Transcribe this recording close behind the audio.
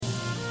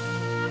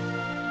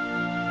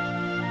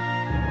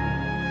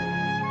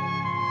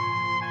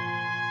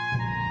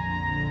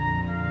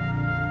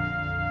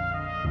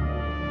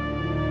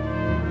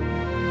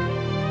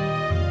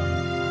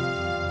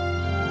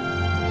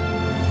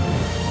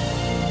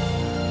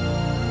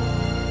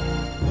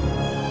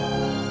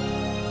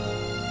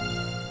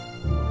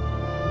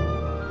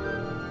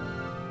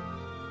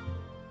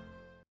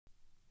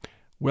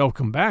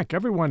Welcome back,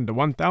 everyone, to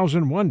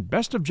 1001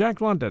 Best of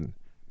Jack London.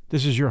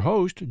 This is your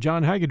host,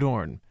 John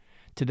Hagedorn.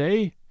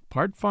 Today,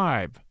 Part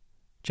 5,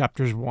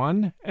 Chapters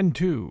 1 and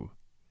 2.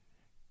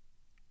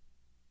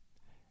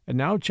 And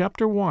now,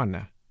 Chapter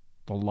 1,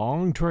 The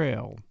Long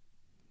Trail.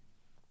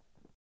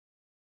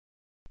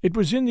 It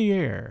was in the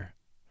air.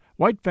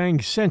 White Fang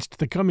sensed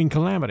the coming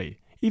calamity,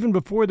 even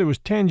before there was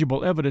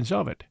tangible evidence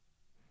of it.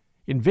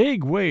 In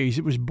vague ways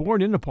it was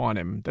borne in upon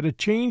him that a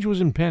change was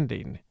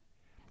impending.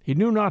 He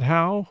knew not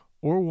how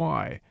or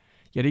why,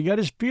 yet he got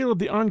his feel of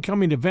the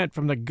oncoming event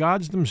from the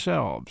gods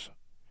themselves.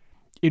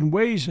 In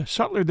ways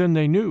subtler than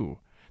they knew,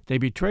 they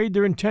betrayed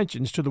their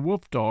intentions to the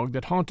wolf-dog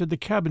that haunted the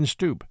cabin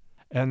stoop,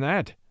 and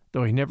that,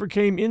 though he never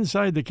came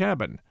inside the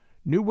cabin,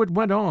 knew what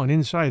went on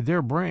inside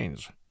their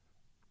brains.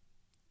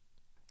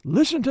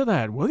 "Listen to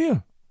that, will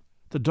you?"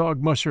 the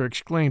dog musser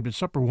exclaimed at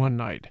supper one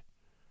night.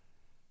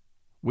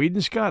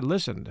 Weedon Scott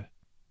listened.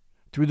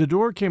 Through the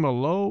door came a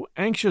low,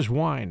 anxious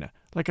whine,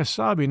 like a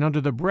sobbing under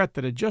the breath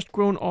that had just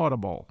grown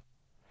audible.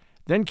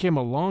 Then came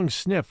a long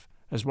sniff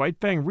as White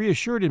Fang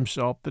reassured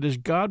himself that his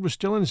god was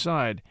still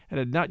inside and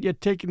had not yet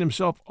taken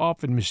himself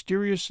off in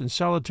mysterious and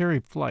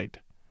solitary flight.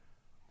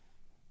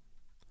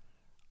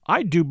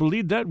 "I do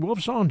believe that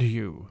wolf's on to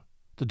you,"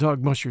 the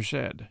dog musher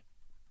said.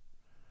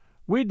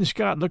 Weedon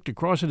Scott looked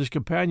across at his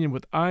companion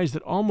with eyes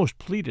that almost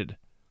pleaded,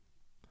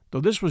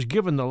 though this was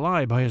given the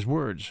lie by his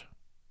words.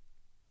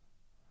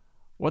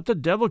 "What the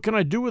devil can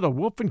I do with a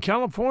wolf in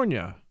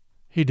California?"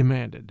 he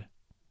demanded.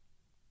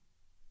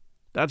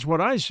 "That's what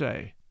I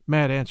say,"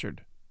 Matt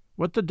answered.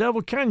 "What the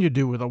devil can you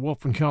do with a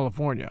wolf in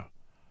California?"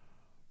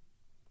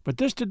 But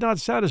this did not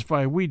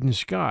satisfy Weedon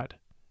Scott.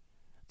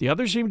 The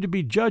other seemed to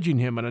be judging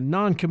him in a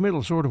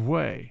non-committal sort of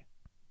way.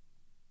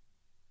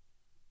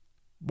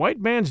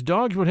 "White man's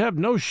dogs would have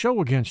no show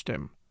against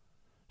him,"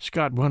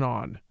 Scott went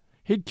on.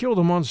 "He'd kill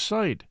them on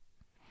sight.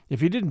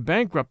 If he didn't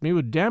bankrupt me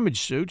with damage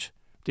suits,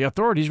 the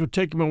authorities would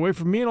take him away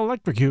from me and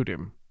electrocute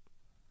him."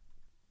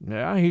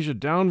 "Yeah, he's a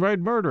downright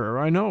murderer,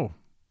 I know,"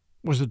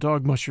 was the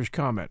dog musher's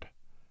comment.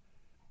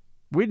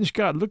 Weedon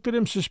Scott looked at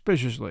him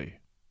suspiciously.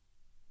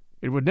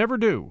 "It would never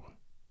do,"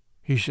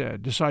 he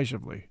said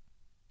decisively.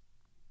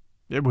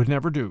 "It would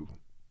never do,"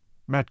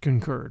 Matt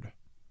concurred.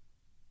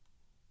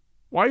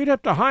 "Why, you'd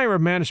have to hire a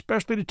man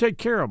especially to take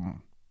care of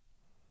him."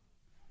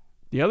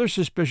 The other's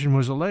suspicion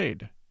was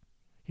allayed.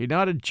 He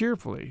nodded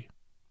cheerfully.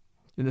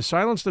 In the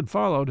silence that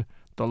followed,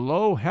 the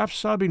low,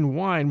 half-sobbing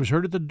whine was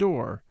heard at the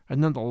door,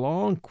 and then the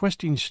long,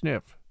 questing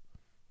sniff.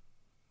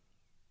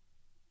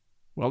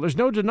 "Well, there's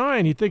no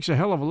denying he thinks a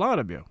hell of a lot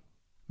of you,"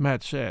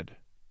 Matt said.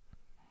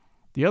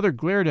 The other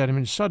glared at him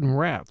in sudden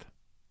wrath.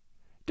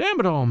 "Damn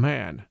it all,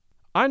 man!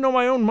 I know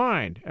my own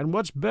mind, and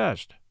what's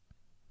best."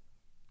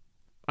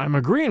 "I'm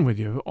agreeing with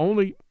you,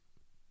 only—"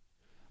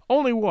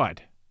 "Only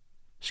what?"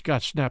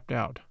 Scott snapped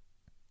out.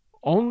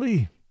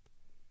 "Only—"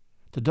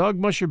 The dog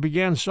musher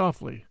began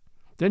softly,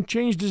 then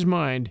changed his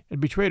mind and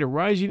betrayed a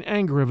rising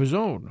anger of his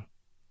own.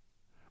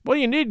 "Well,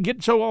 you needn't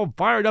get so all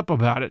fired up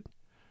about it.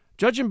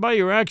 Judging by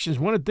your actions,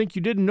 one would think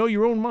you didn't know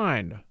your own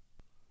mind."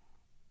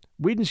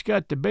 Weedon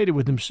Scott debated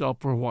with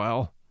himself for a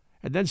while,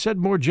 and then said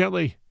more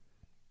gently,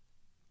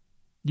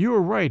 "You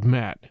are right,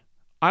 Matt.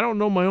 I don't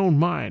know my own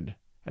mind,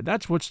 and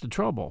that's what's the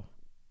trouble.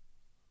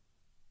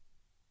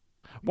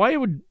 Why, it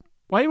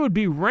would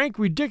be rank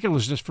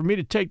ridiculousness for me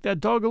to take that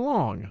dog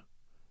along,"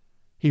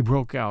 he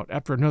broke out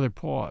after another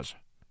pause.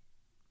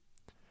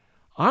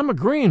 "I'm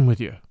agreeing with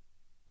you,"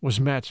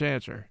 was Matt's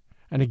answer,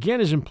 and again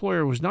his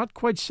employer was not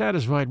quite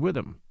satisfied with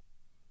him.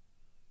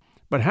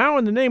 "But how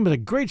in the name of the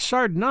great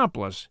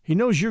Sardanapalus he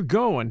knows you're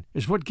going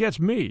is what gets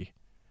me,"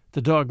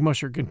 the dog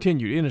musher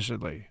continued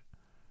innocently.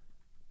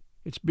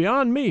 "It's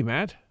beyond me,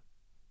 Matt,"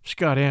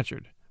 Scott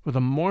answered, with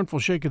a mournful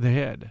shake of the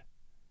head.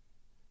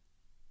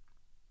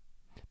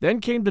 Then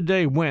came the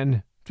day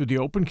when, through the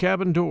open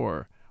cabin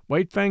door,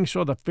 White Fang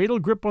saw the fatal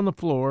grip on the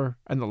floor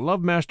and the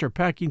love master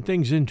packing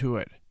things into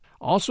it.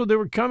 Also there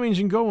were comings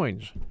and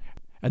goings,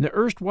 and the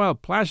erstwhile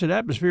placid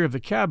atmosphere of the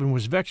cabin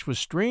was vexed with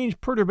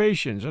strange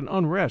perturbations and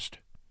unrest.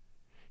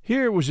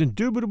 Here was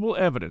indubitable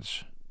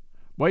evidence.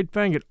 White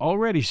Fang had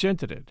already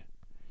scented it.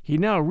 He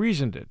now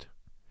reasoned it.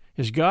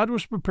 His god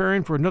was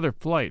preparing for another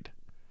flight,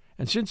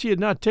 and since he had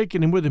not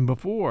taken him with him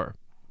before,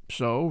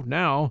 so,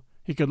 now,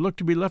 he could look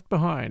to be left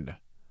behind.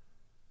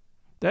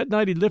 That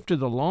night he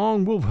lifted the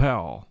long wolf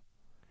howl,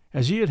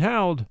 as he had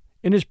howled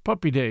in his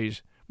puppy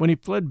days when he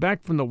fled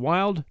back from the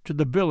wild to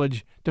the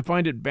village to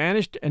find it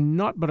vanished and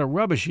naught but a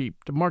rubbish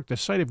heap to mark the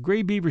site of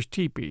Gray Beaver's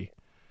teepee.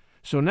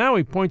 So now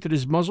he pointed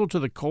his muzzle to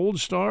the cold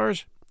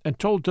stars and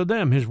told to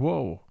them his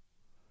woe.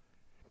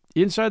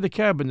 Inside the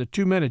cabin the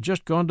two men had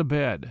just gone to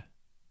bed.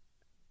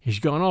 "He's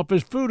gone off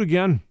his food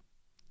again,"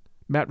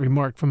 Matt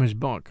remarked from his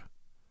bunk.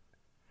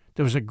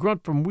 There was a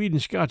grunt from Weedon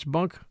Scott's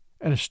bunk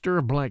and a stir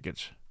of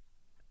blankets.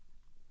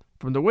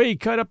 "From the way he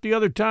cut up the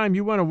other time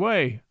you went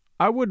away,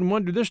 I wouldn't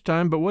wonder this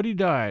time but what he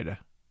died."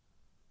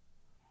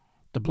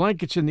 The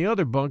blankets in the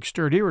other bunk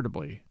stirred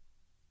irritably.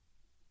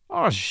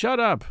 "Oh, shut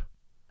up!"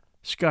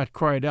 Scott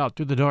cried out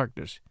through the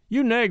darkness.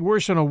 "You nag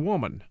worse than a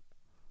woman."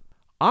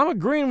 "I'm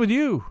agreeing with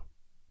you,"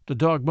 the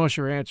dog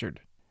musher answered,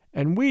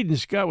 and Weed and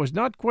Scott was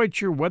not quite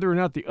sure whether or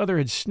not the other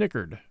had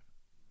snickered.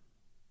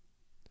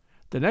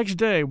 The next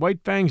day, White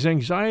Fang's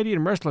anxiety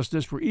and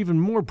restlessness were even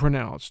more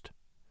pronounced.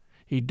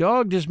 He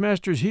dogged his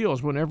master's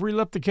heels whenever he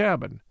left the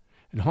cabin,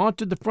 and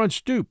haunted the front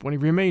stoop when he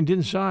remained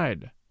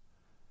inside.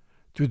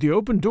 Through the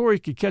open door he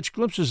could catch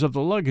glimpses of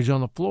the luggage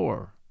on the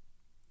floor.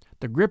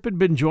 The grip had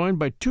been joined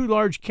by 2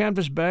 large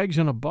canvas bags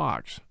and a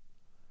box.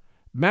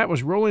 Matt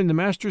was rolling the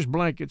master's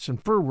blankets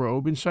and fur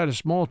robe inside a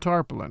small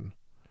tarpaulin.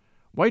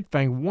 White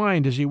Fang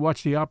whined as he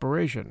watched the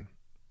operation.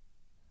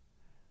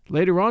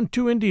 Later on,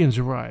 2 Indians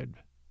arrived.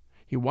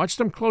 He watched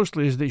them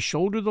closely as they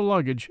shouldered the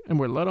luggage and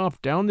were led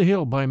off down the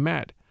hill by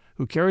Matt,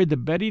 who carried the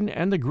bedding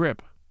and the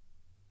grip.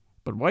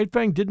 But White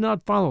Fang did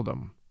not follow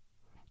them.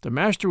 The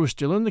master was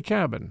still in the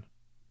cabin.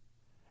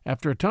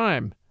 After a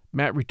time,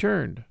 Matt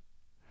returned.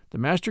 The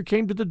master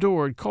came to the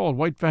door and called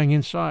White Fang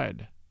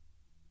inside.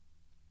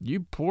 "You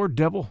poor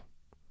devil,"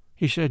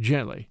 he said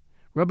gently,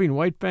 rubbing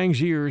White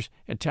Fang's ears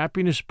and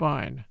tapping his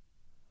spine.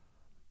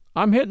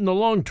 "I'm hitting the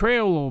long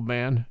trail, old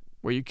man,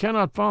 where you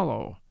cannot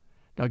follow.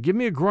 Now give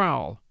me a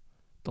growl,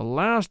 the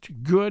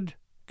last good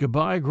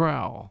goodbye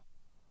growl."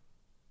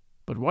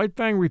 But White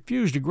Fang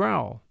refused to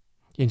growl.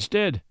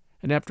 Instead,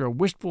 and after a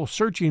wistful,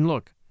 searching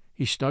look,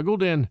 he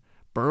snuggled in,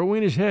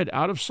 burrowing his head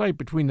out of sight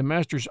between the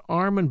master's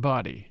arm and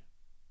body.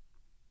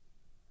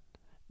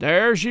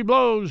 "There she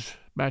blows!"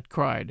 Matt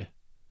cried.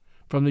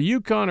 From the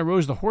Yukon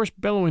arose the hoarse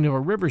bellowing of a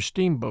river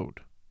steamboat.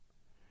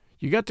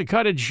 "You got to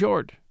cut it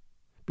short.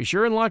 Be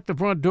sure and lock the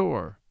front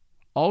door.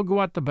 I'll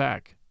go out the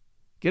back.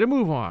 Get a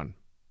move on."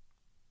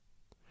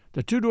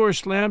 The 2 doors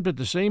slammed at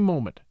the same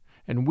moment,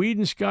 and Weed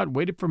and Scott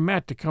waited for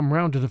Matt to come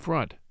round to the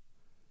front.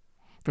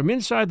 From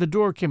inside the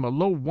door came a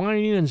low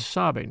whining and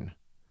sobbing.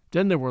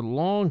 Then there were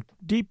long,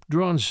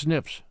 deep-drawn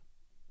sniffs.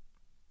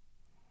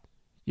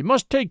 "You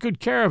must take good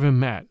care of him,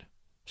 Matt,"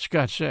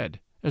 Scott said,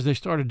 as they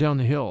started down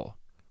the hill.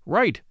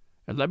 "Right,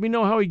 and let me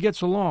know how he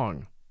gets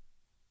along."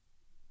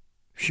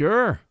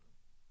 "Sure,"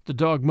 the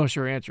dog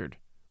musher answered.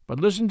 "But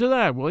listen to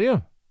that, will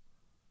you?"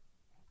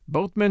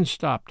 Both men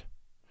stopped.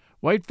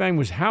 White Fang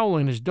was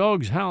howling as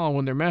dogs howl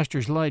when their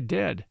masters lie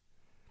dead.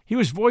 He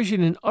was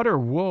voicing an utter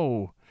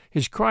woe,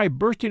 his cry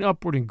bursting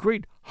upward in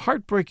great,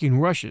 heartbreaking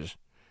rushes,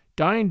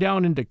 dying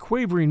down into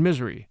quavering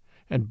misery,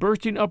 and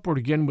bursting upward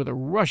again with a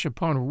rush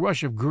upon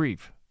rush of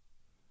grief.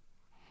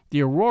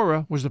 The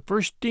Aurora was the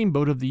first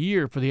steamboat of the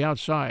year for the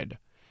outside,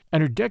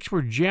 and her decks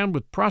were jammed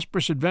with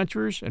prosperous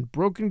adventurers and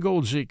broken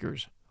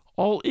gold-seekers,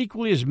 all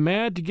equally as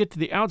mad to get to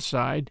the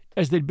outside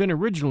as they'd been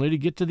originally to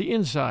get to the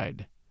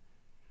inside.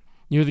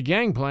 Near the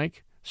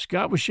gangplank,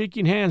 Scott was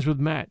shaking hands with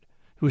Matt,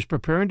 who was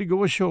preparing to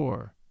go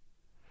ashore.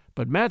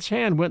 But Matt's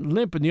hand went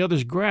limp in the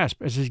other's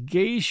grasp as his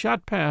gaze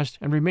shot past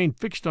and remained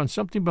fixed on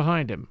something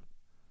behind him.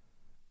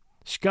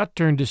 Scott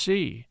turned to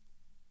see.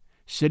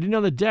 Sitting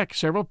on the deck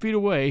several feet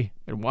away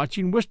and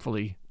watching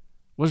wistfully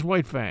was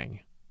White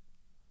Fang.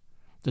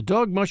 The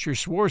dog musher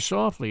swore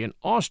softly in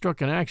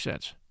awe-stricken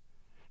accents.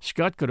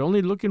 Scott could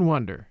only look in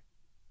wonder.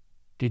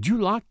 "Did you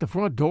lock the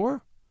front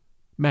door?"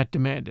 Matt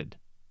demanded.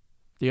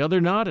 The other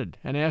nodded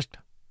and asked,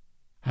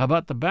 "How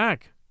about the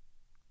back?"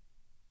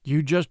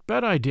 "You just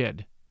bet I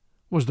did,"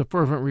 was the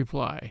fervent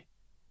reply.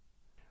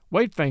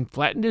 White Fang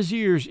flattened his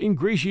ears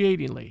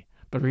ingratiatingly,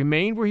 but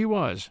remained where he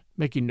was,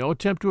 making no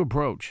attempt to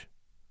approach.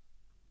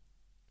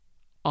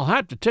 "I'll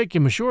have to take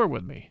him ashore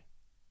with me."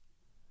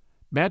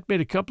 Matt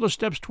made a couple of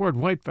steps toward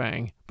White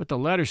Fang, but the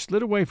latter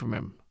slid away from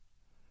him.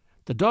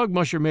 The dog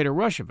musher made a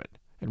rush of it,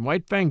 and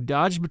White Fang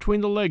dodged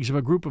between the legs of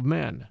a group of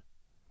men.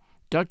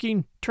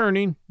 Ducking,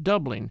 turning,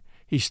 doubling,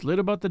 he slid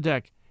about the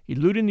deck,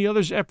 eluding the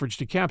other's efforts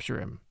to capture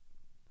him.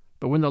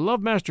 But when the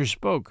love master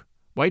spoke,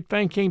 White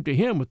Fang came to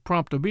him with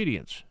prompt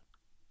obedience.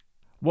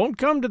 "Won't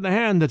come to the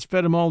hand that's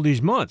fed him all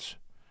these months,"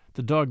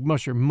 the dog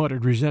musher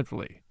muttered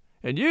resentfully.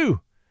 "And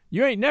you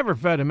ain't never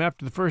fed him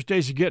after the first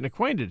days of getting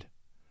acquainted.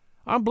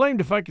 I'm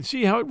blamed if I can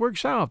see how it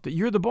works out that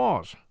you're the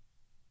boss."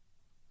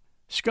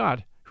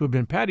 Scott, who had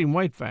been patting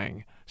White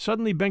Fang,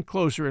 suddenly bent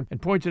closer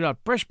and pointed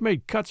out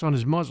fresh-made cuts on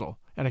his muzzle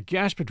and a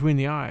gash between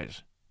the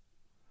eyes.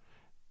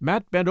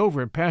 Matt bent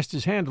over and passed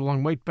his hand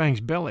along White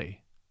Fang's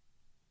belly.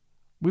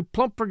 "We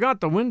plump forgot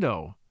the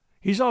window.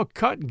 He's all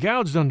cut and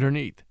gouged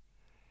underneath.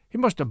 He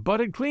must have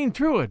butted clean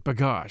through it,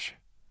 b'gosh."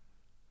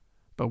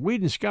 But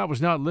Weed and Scott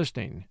was not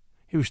listening.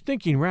 He was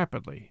thinking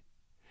rapidly.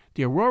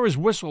 The Aurora's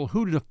whistle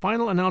hooted a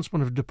final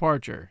announcement of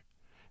departure.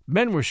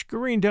 Men were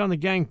scurrying down the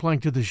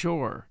gangplank to the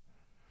shore.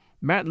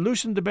 Matt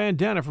loosened the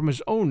bandana from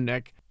his own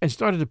neck and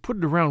started to put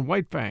it around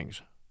White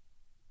Fang's.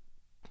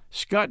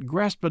 Scott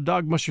grasped the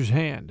dog musher's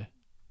hand.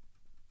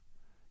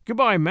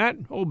 "Goodbye, Matt,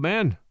 old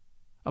man.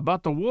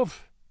 About the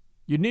wolf,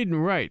 you needn't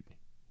write.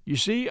 You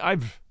see,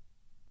 I've—"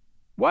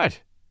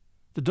 "What?"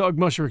 the dog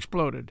musher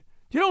exploded.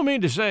 "You don't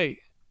mean to say—"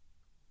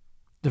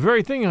 "The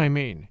very thing I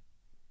mean.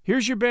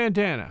 Here's your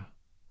bandana.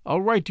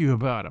 I'll write to you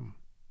about him."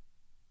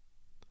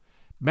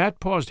 Matt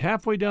paused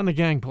halfway down the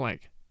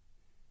gangplank.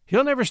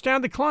 "He'll never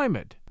stand the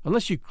climate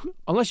unless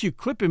you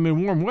clip him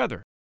in warm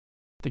weather."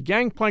 The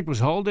gangplank was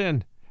hauled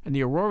in, and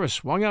the Aurora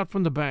swung out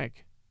from the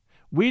bank.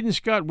 Weed and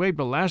Scott waved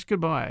a last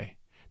goodbye.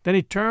 Then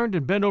he turned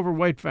and bent over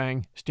White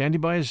Fang,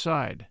 standing by his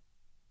side.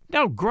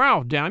 "Now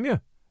growl, damn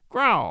you!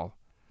 Growl!"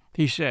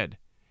 he said,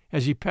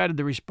 as he patted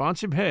the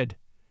responsive head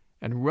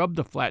and rubbed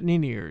the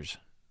flattening ears.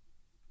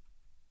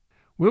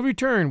 We'll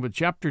return with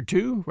Chapter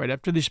 2 right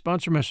after these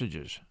sponsor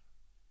messages.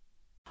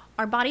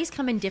 Our bodies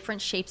come in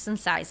different shapes and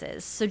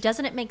sizes, so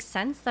doesn't it make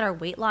sense that our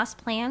weight loss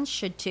plans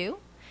should too?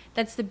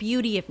 That's the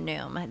beauty of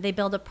Noom. They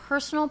build a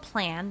personal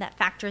plan that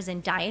factors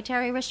in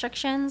dietary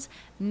restrictions,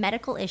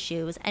 medical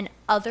issues, and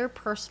other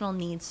personal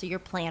needs so your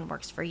plan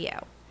works for you.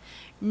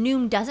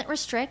 Noom doesn't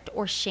restrict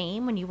or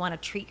shame when you want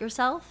to treat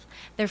yourself.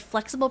 Their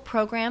flexible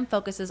program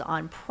focuses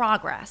on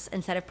progress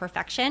instead of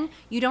perfection.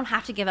 You don't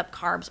have to give up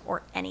carbs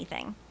or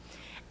anything.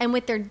 And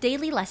with their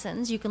daily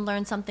lessons, you can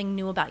learn something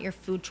new about your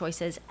food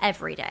choices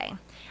every day.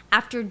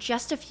 After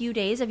just a few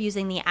days of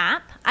using the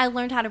app, I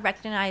learned how to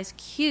recognize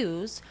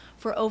cues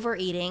for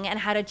overeating and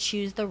how to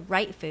choose the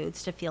right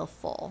foods to feel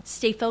full.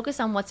 Stay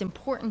focused on what's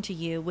important to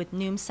you with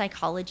Noom's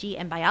psychology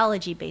and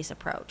biology-based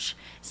approach.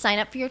 Sign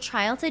up for your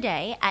trial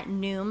today at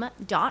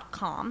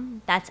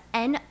Noom.com. That's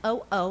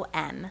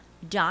Noom.com.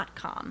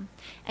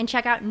 And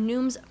check out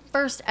Noom's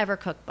first ever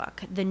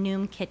cookbook, The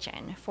Noom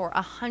Kitchen, for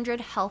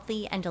 100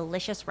 healthy and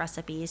delicious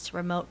recipes to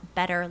promote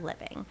better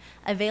living.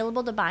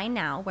 Available to buy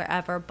now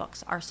wherever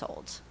books are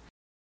sold.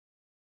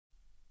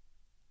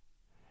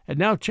 And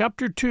now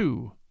Chapter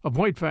 2 of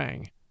White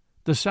Fang,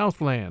 the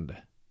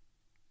Southland.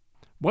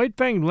 White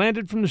Fang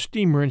landed from the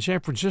steamer in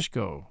San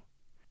Francisco.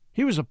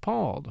 He was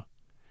appalled.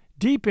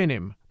 Deep in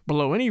him,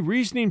 below any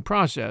reasoning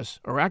process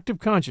or active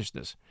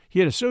consciousness, he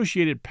had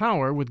associated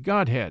power with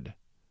Godhead.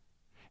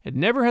 And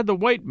never had the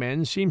white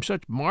men seemed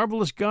such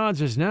marvelous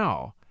gods as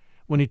now,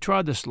 when he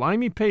trod the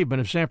slimy pavement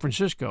of San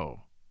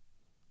Francisco.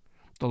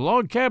 The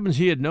log cabins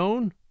he had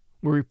known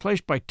were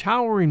replaced by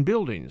towering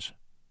buildings.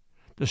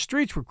 The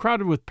streets were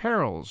crowded with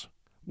perils,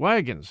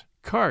 wagons,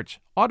 carts,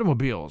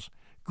 automobiles,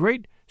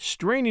 great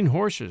straining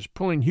horses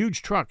pulling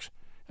huge trucks,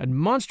 and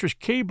monstrous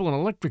cable and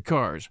electric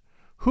cars,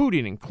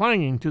 hooting and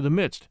clanging through the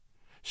midst,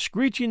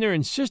 screeching their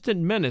insistent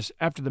menace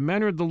after the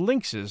manner of the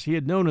lynxes he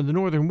had known in the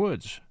northern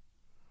woods.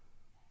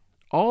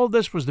 All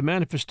this was the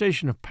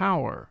manifestation of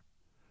power.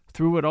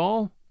 Through it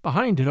all,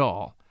 behind it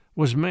all,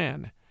 was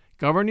man,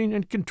 governing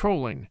and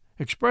controlling,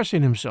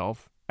 expressing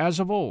himself, as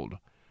of old,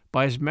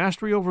 by his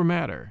mastery over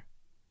matter.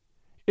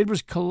 It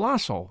was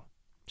colossal,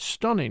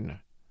 stunning.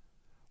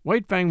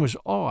 White Fang was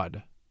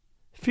awed.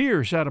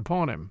 Fear sat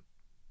upon him.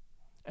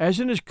 As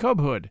in his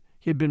cubhood,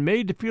 he had been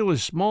made to feel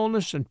his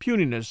smallness and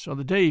puniness on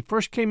the day he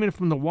first came in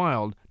from the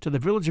wild to the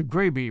village of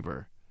Gray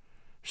Beaver.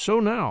 So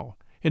now,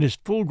 in his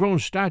full-grown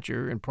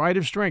stature and pride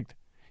of strength,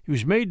 he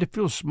was made to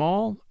feel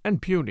small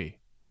and puny.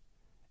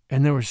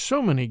 And there were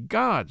so many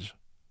gods!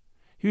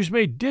 He was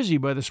made dizzy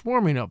by the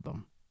swarming of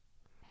them.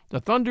 The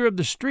thunder of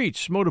the streets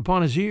smote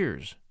upon his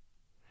ears.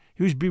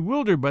 He was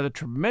bewildered by the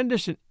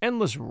tremendous and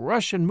endless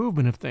rush and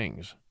movement of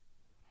things.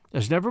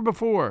 As never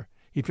before,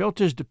 he felt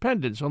his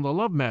dependence on the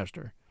Love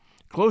Master,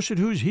 close at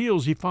whose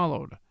heels he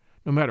followed,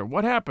 no matter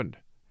what happened,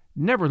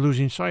 never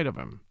losing sight of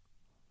him.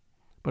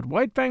 But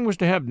White Fang was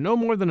to have no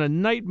more than a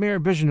nightmare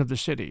vision of the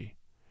city,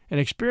 an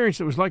experience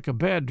that was like a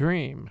bad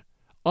dream,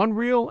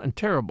 unreal and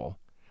terrible,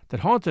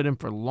 that haunted him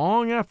for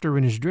long after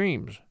in his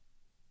dreams.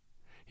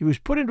 He was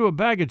put into a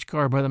baggage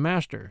car by the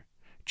master,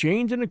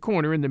 chained in a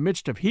corner in the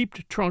midst of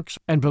heaped trunks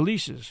and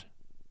valises.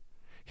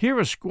 Here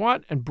a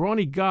squat and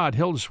brawny god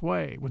held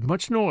sway, with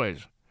much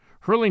noise,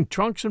 hurling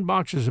trunks and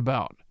boxes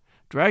about,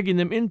 dragging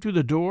them in through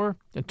the door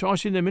and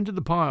tossing them into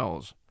the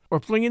piles, or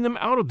flinging them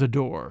out of the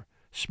door,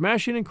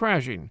 smashing and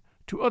crashing,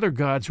 to other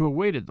gods who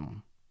awaited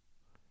them.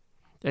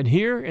 And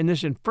here, in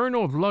this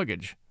inferno of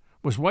luggage,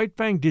 was White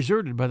Fang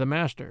deserted by the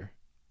master.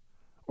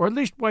 Or at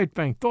least White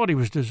Fang thought he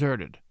was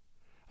deserted,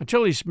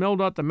 until he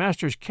smelled out the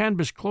master's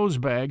canvas clothes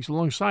bags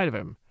alongside of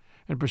him,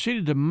 and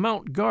proceeded to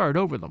mount guard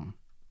over them.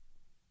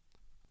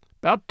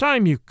 "'Bout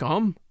time you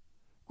come,"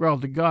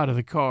 growled the god of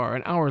the car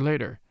an hour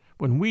later,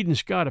 when Weed and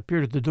Scott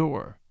appeared at the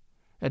door.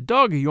 "That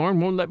dog of yourn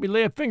won't let me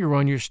lay a finger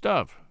on your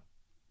stuff."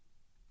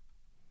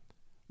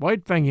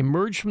 White Fang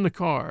emerged from the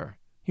car.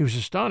 He was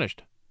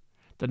astonished.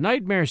 The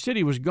nightmare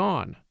city was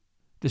gone.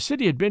 The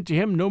city had been to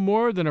him no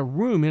more than a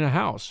room in a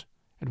house,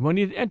 and when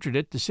he had entered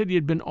it, the city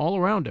had been all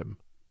around him.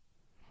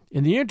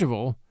 In the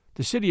interval,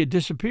 the city had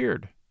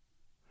disappeared.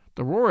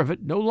 The roar of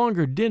it no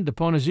longer dinned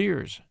upon his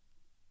ears.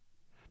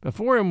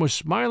 Before him was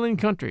smiling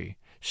country,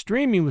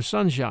 streaming with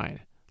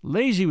sunshine,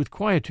 lazy with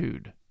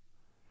quietude.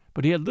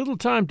 But he had little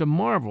time to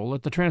marvel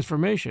at the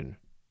transformation.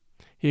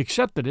 He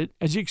accepted it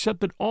as he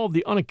accepted all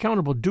the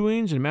unaccountable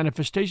doings and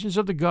manifestations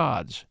of the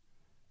gods.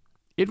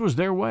 It was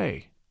their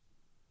way.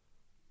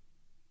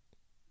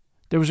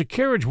 There was a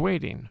carriage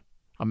waiting.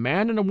 A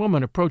man and a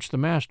woman approached the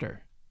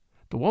master.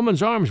 The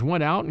woman's arms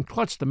went out and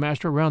clutched the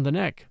master around the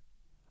neck.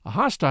 A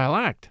hostile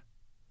act.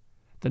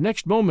 The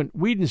next moment,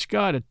 Weed and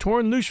Scott had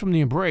torn loose from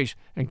the embrace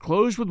and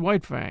closed with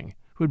White Fang,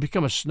 who had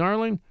become a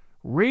snarling,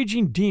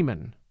 raging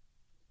demon.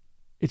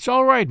 "It's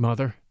all right,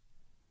 Mother,"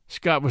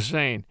 Scott was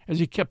saying as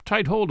he kept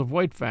tight hold of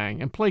White Fang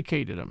and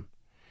placated him.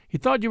 "He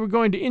thought you were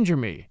going to injure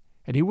me,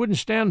 and he wouldn't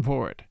stand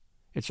for it.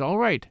 It's all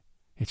right.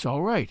 It's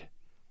all right.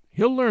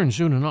 He'll learn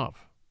soon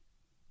enough.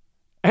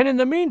 And in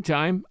the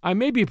meantime, I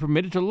may be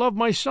permitted to love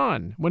my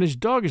son when his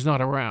dog is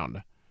not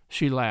around,"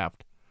 she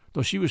laughed,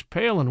 though she was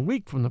pale and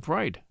weak from the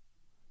fright.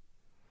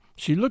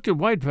 She looked at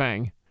White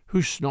Fang,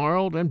 who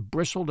snarled and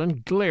bristled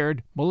and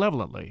glared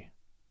malevolently.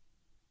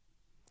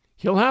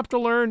 "He'll have to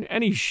learn,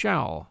 and he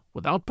shall,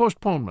 without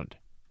postponement,"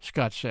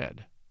 Scott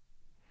said.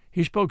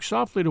 He spoke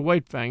softly to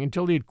White Fang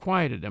until he had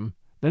quieted him,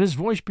 then his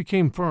voice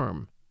became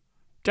firm.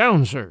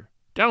 "Down, sir!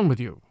 Down with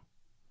you!"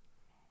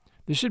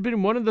 This had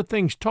been one of the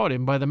things taught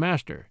him by the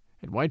master,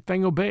 and White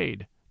Fang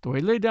obeyed, though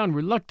he lay down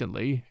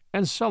reluctantly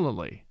and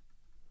sullenly.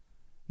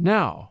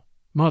 "Now,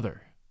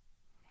 Mother."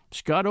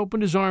 Scott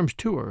opened his arms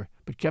to her,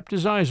 but kept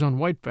his eyes on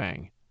White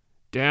Fang.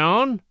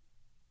 "Down,"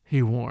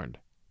 he warned.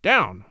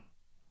 "Down!"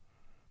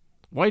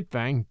 White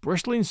Fang,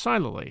 bristling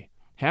silently,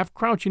 half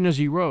crouching as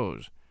he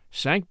rose,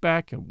 sank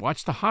back and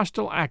watched the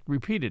hostile act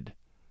repeated.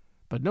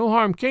 But no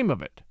harm came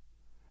of it,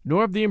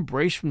 nor of the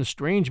embrace from the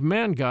strange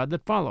man-god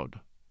that followed.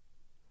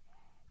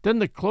 Then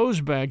the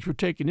clothes bags were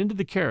taken into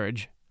the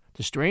carriage,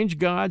 the strange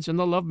gods and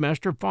the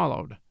love-master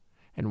followed,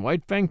 and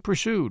White Fang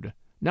pursued,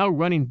 now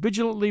running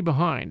vigilantly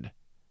behind,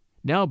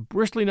 now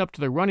bristling up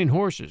to the running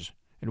horses,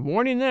 and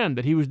warning them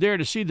that he was there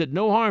to see that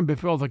no harm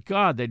befell the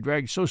god they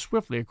dragged so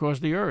swiftly across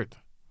the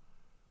earth.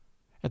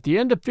 At the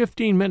end of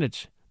 15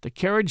 minutes, the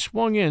carriage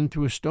swung in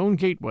through a stone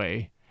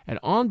gateway and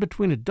on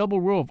between a double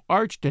row of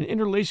arched and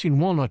interlacing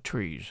walnut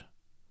trees.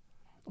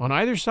 On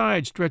either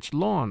side stretched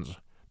lawns,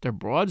 their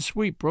broad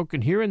sweep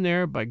broken here and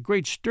there by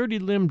great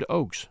sturdy-limbed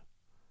oaks.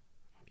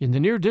 In the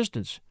near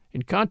distance,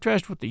 in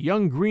contrast with the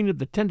young green of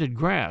the tended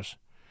grass,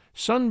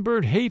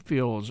 sunburned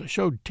hayfields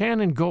showed tan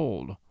and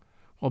gold,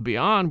 while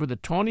beyond were the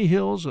tawny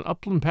hills and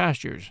upland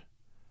pastures.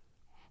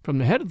 From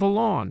the head of the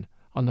lawn,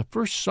 on the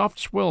first soft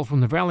swell from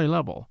the valley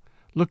level,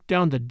 looked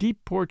down the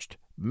deep-porched,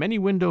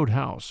 many-windowed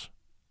house.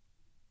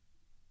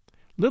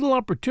 Little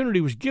opportunity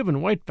was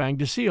given White Fang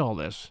to see all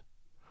this.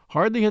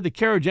 Hardly had the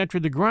carriage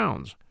entered the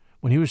grounds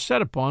when he was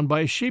set upon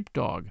by a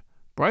sheep-dog,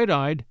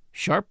 bright-eyed,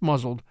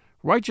 sharp-muzzled,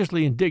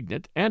 righteously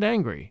indignant and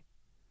angry.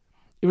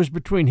 It was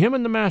between him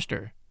and the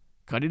master,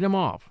 cutting him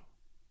off.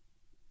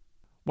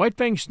 White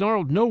Fang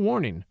snarled no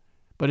warning,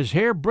 but his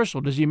hair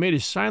bristled as he made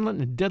his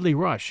silent and deadly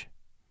rush.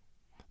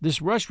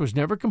 This rush was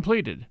never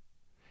completed.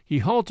 He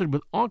halted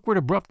with awkward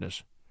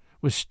abruptness,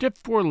 with stiff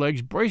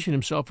forelegs bracing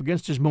himself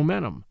against his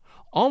momentum,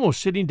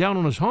 almost sitting down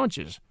on his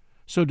haunches,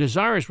 so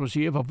desirous was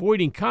he of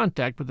avoiding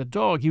contact with the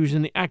dog he was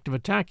in the act of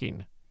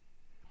attacking.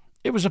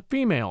 It was a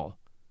female,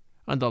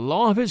 and the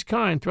law of his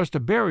kind thrust a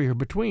barrier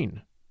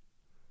between.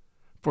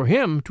 For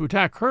him to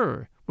attack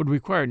her would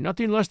require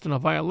nothing less than a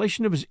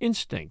violation of his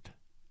instinct.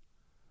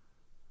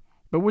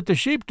 But with the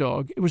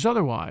sheepdog it was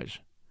otherwise.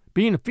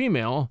 Being a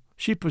female,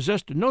 she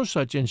possessed no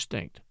such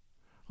instinct.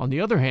 On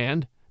the other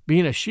hand,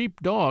 being a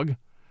sheep-dog,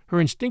 her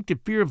instinctive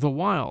fear of the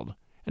wild,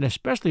 and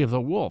especially of the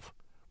wolf,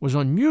 was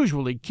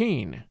unusually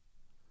keen.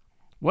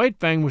 White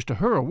Fang was to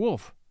her a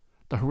wolf,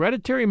 the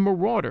hereditary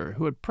marauder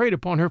who had preyed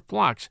upon her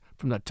flocks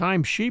from the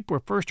time sheep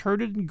were first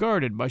herded and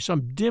guarded by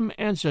some dim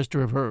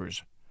ancestor of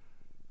hers.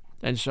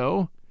 And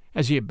so,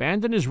 as he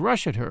abandoned his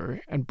rush at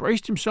her and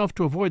braced himself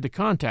to avoid the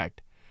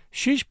contact,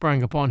 she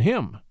sprang upon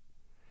him.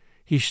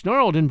 He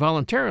snarled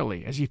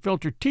involuntarily as he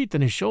felt her teeth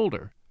in his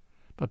shoulder,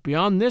 but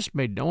beyond this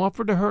made no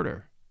offer to hurt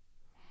her.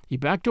 He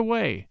backed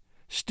away,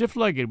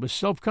 stiff-legged with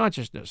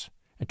self-consciousness,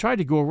 and tried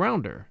to go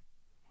around her.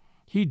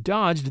 He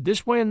dodged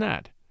this way and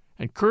that,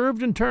 and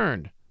curved and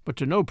turned, but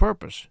to no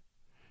purpose.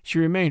 She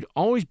remained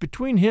always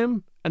between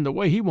him and the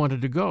way he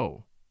wanted to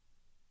go.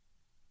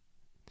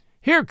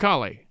 "Here,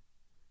 collie!"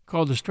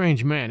 called the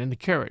strange man in the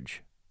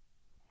carriage.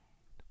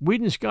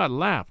 Weedon Scott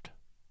laughed.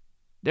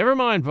 "Never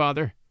mind,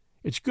 father.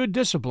 It's good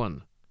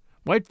discipline.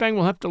 White Fang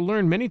will have to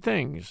learn many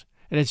things,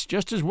 and it's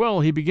just as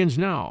well he begins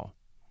now.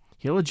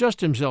 He'll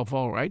adjust himself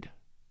all right."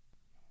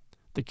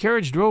 The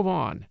carriage drove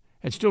on,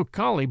 and still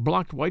Collie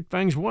blocked White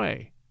Fang's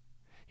way.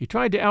 He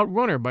tried to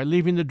outrun her by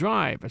leaving the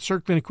drive and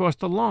circling across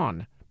the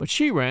lawn, but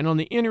she ran on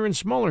the inner and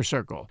smaller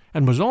circle,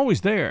 and was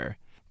always there,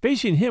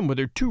 facing him with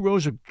her 2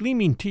 rows of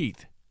gleaming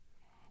teeth.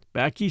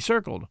 Back he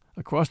circled,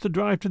 across the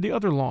drive to the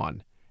other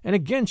lawn, and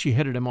again she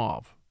headed him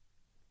off.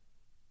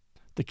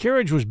 The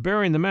carriage was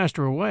bearing the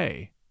master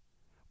away.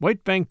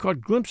 White Fang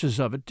caught glimpses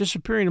of it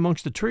disappearing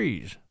amongst the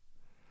trees.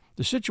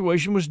 The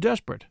situation was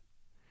desperate.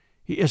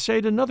 He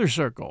essayed another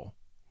circle.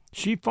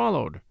 She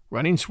followed,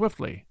 running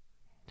swiftly,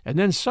 and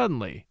then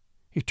suddenly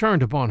he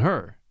turned upon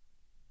her.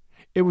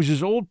 It was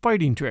his old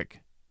fighting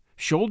trick.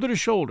 Shoulder to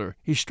shoulder,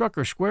 he struck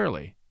her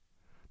squarely.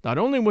 Not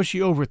only was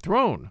she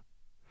overthrown,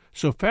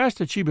 so fast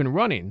had she been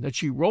running that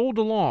she rolled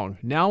along,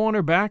 now on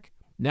her back,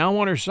 now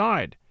on her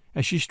side,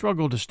 as she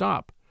struggled to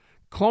stop,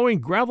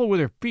 clawing gravel with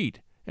her feet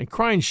and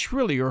crying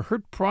shrilly her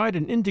hurt pride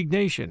and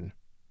indignation.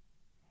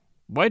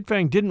 White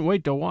Fang didn't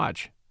wait to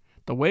watch.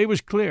 The way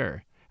was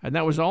clear, and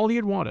that was all he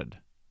had wanted.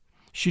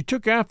 She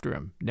took after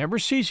him, never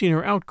ceasing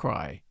her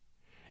outcry.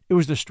 It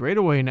was the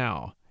straightaway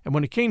now, and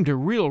when it came to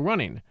real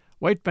running,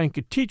 White Fang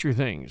could teach her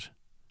things.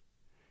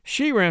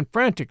 She ran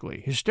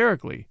frantically,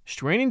 hysterically,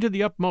 straining to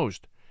the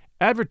utmost,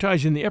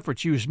 advertising the effort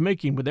she was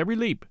making with every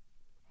leap.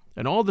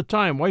 And all the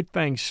time White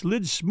Fang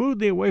slid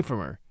smoothly away from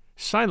her,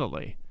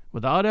 silently,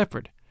 without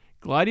effort,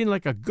 gliding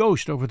like a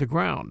ghost over the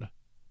ground.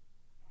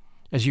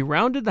 As he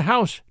rounded the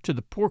house to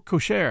the porte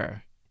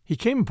cochere, he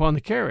came upon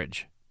the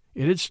carriage.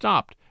 It had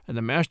stopped, and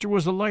the master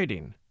was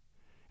alighting.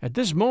 At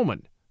this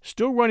moment,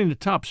 still running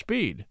at top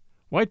speed,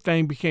 White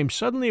Fang became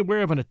suddenly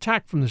aware of an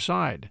attack from the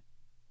side.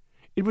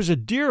 It was a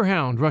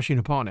deerhound rushing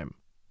upon him.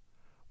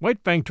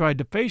 White Fang tried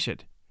to face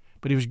it,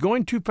 but he was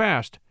going too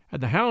fast,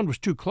 and the hound was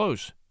too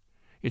close.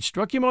 It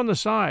struck him on the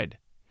side,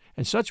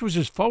 and such was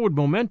his forward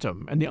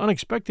momentum and the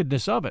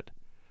unexpectedness of it,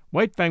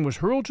 White Fang was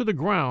hurled to the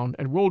ground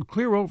and rolled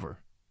clear over.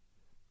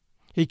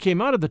 He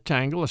came out of the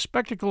tangle a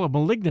spectacle of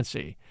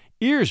malignancy,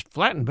 ears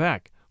flattened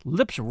back,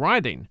 lips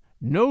writhing,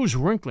 nose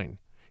wrinkling,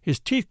 his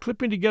teeth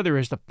clipping together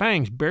as the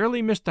fangs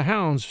barely missed the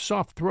hound's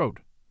soft throat.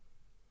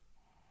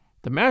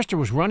 The master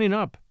was running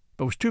up,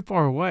 but was too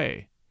far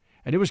away,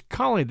 and it was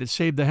Collie that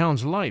saved the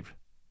hound's life.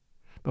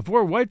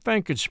 Before White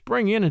Fang could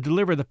spring in and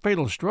deliver the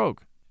fatal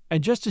stroke,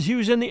 and just as he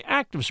was in the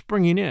act of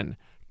springing in,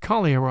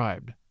 Collie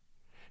arrived.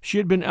 She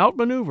had been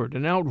outmaneuvered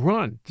and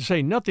outrun, to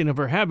say nothing of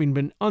her having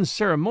been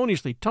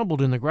unceremoniously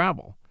tumbled in the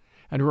gravel,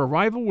 and her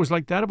arrival was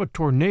like that of a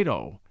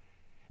tornado,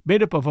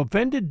 made up of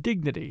offended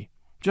dignity,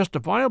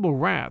 justifiable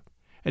wrath,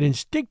 and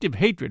instinctive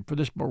hatred for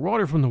this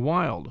marauder from the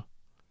wild.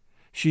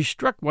 She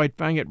struck White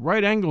Fang at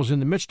right angles in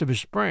the midst of his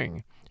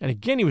spring, and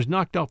again he was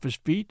knocked off his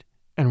feet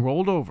and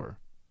rolled over.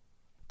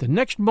 The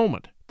next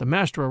moment the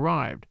master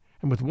arrived,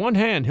 and with one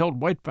hand held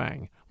White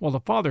Fang, while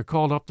the father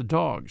called up the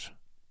dogs.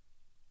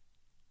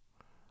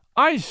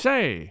 "I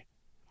say,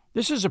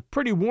 this is a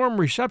pretty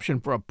warm reception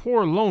for a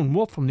poor lone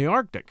wolf from the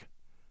Arctic,"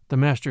 the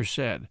master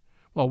said,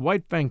 while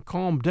White Fang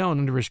calmed down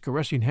under his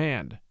caressing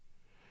hand.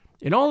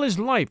 "In all his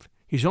life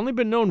he's only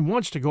been known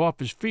once to go off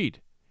his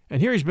feet,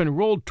 and here he's been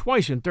rolled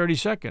twice in 30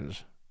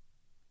 seconds.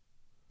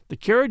 The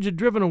carriage had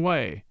driven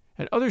away,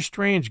 and other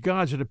strange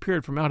gods had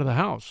appeared from out of the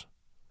house.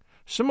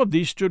 Some of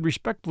these stood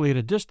respectfully at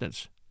a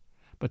distance,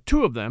 but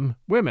 2 of them,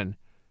 women,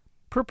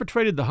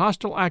 perpetrated the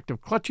hostile act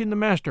of clutching the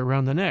master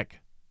around the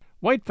neck.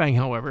 White Fang,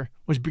 however,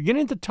 was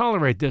beginning to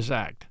tolerate this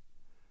act.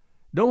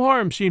 No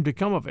harm seemed to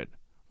come of it,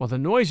 while the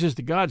noises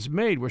the gods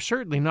made were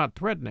certainly not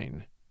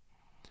threatening.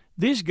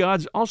 These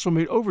gods also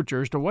made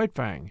overtures to White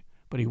Fang,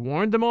 but he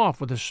warned them off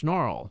with a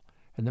snarl,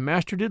 and the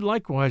master did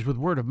likewise with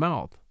word of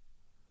mouth.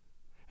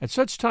 At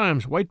such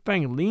times White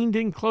Fang leaned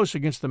in close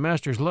against the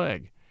master's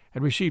leg,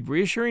 and received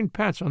reassuring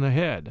pats on the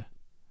head.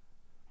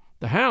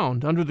 The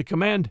hound, under the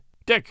command,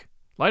 "Dick,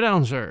 lie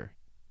down, sir,"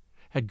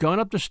 had gone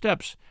up the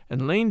steps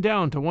and lain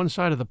down to one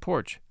side of the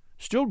porch,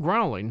 still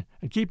growling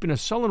and keeping a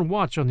sullen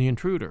watch on the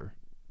intruder.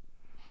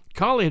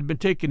 Collie had been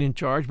taken in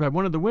charge by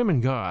one of the women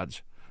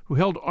gods, who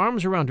held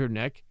arms around her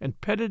neck and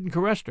petted and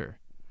caressed her.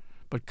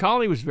 But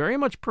Collie was very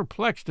much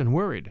perplexed and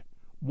worried,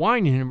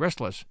 whining and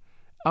restless,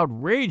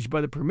 outraged by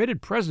the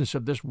permitted presence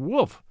of this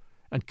wolf,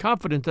 and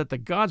confident that the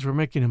gods were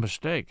making a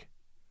mistake.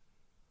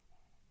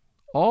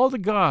 All the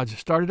gods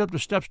started up the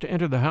steps to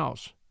enter the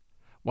house.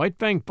 White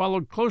Fang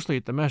followed closely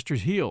at the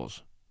master's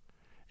heels.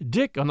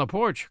 Dick on the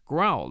porch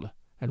growled,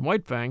 and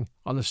White Fang,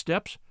 on the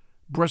steps,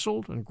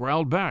 bristled and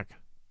growled back.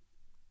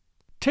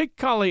 "Take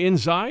Collie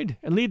inside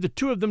and leave the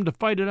 2 of them to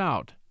fight it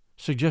out,"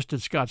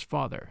 suggested Scott's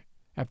father.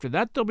 "After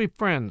that they'll be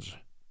friends."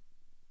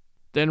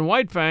 "Then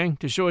White Fang,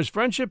 to show his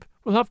friendship,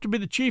 will have to be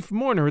the chief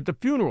mourner at the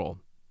funeral,"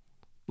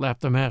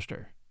 laughed the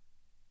master.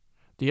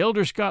 The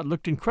elder Scott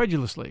looked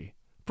incredulously,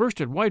 first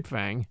at White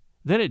Fang,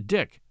 then at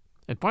Dick,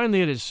 and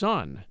finally at his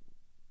son.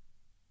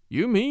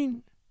 "You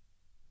mean?"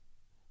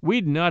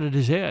 Weed nodded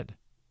his head.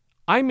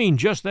 "I mean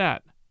just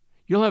that.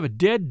 You'll have a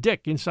dead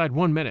Dick inside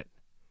 1 minute,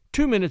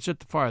 2 minutes at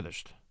the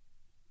farthest."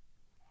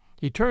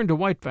 He turned to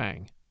White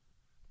Fang.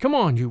 "Come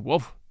on, you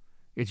wolf.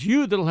 It's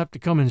you that'll have to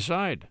come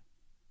inside."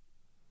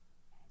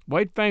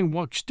 White Fang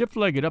walked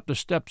stiff-legged up the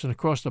steps and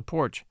across the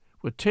porch,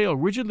 with tail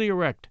rigidly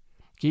erect,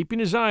 keeping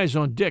his eyes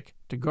on Dick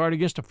to guard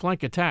against a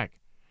flank attack,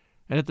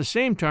 and at the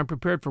same time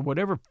prepared for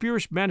whatever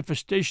fierce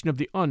manifestation of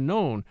the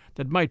unknown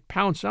that might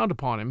pounce out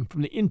upon him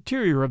from the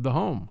interior of the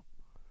home.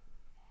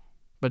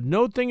 But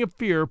no thing of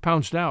fear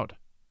pounced out.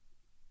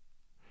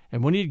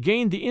 And when he had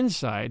gained the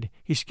inside,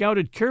 he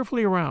scouted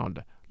carefully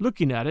around,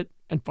 looking at it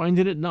and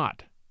finding it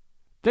not.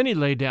 Then he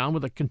lay down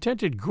with a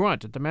contented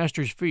grunt at the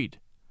master's feet,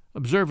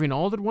 observing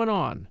all that went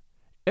on,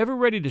 ever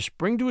ready to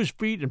spring to his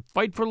feet and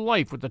fight for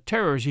life with the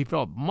terrors he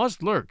felt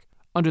must lurk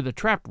under the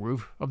trap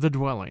roof of the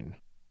dwelling.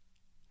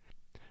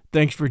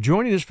 Thanks for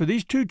joining us for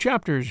these 2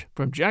 chapters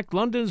from Jack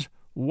London's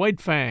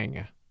White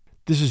Fang.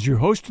 This is your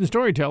host and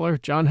storyteller,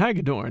 John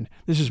Hagedorn.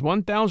 This is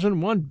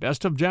 1001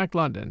 Best of Jack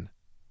London.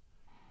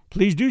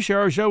 Please do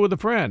share our show with a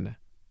friend.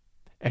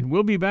 And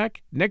we'll be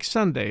back next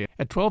Sunday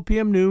at 12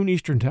 p.m. noon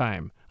Eastern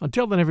Time.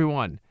 Until then,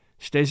 everyone,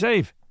 stay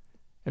safe,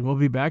 and we'll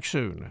be back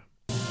soon.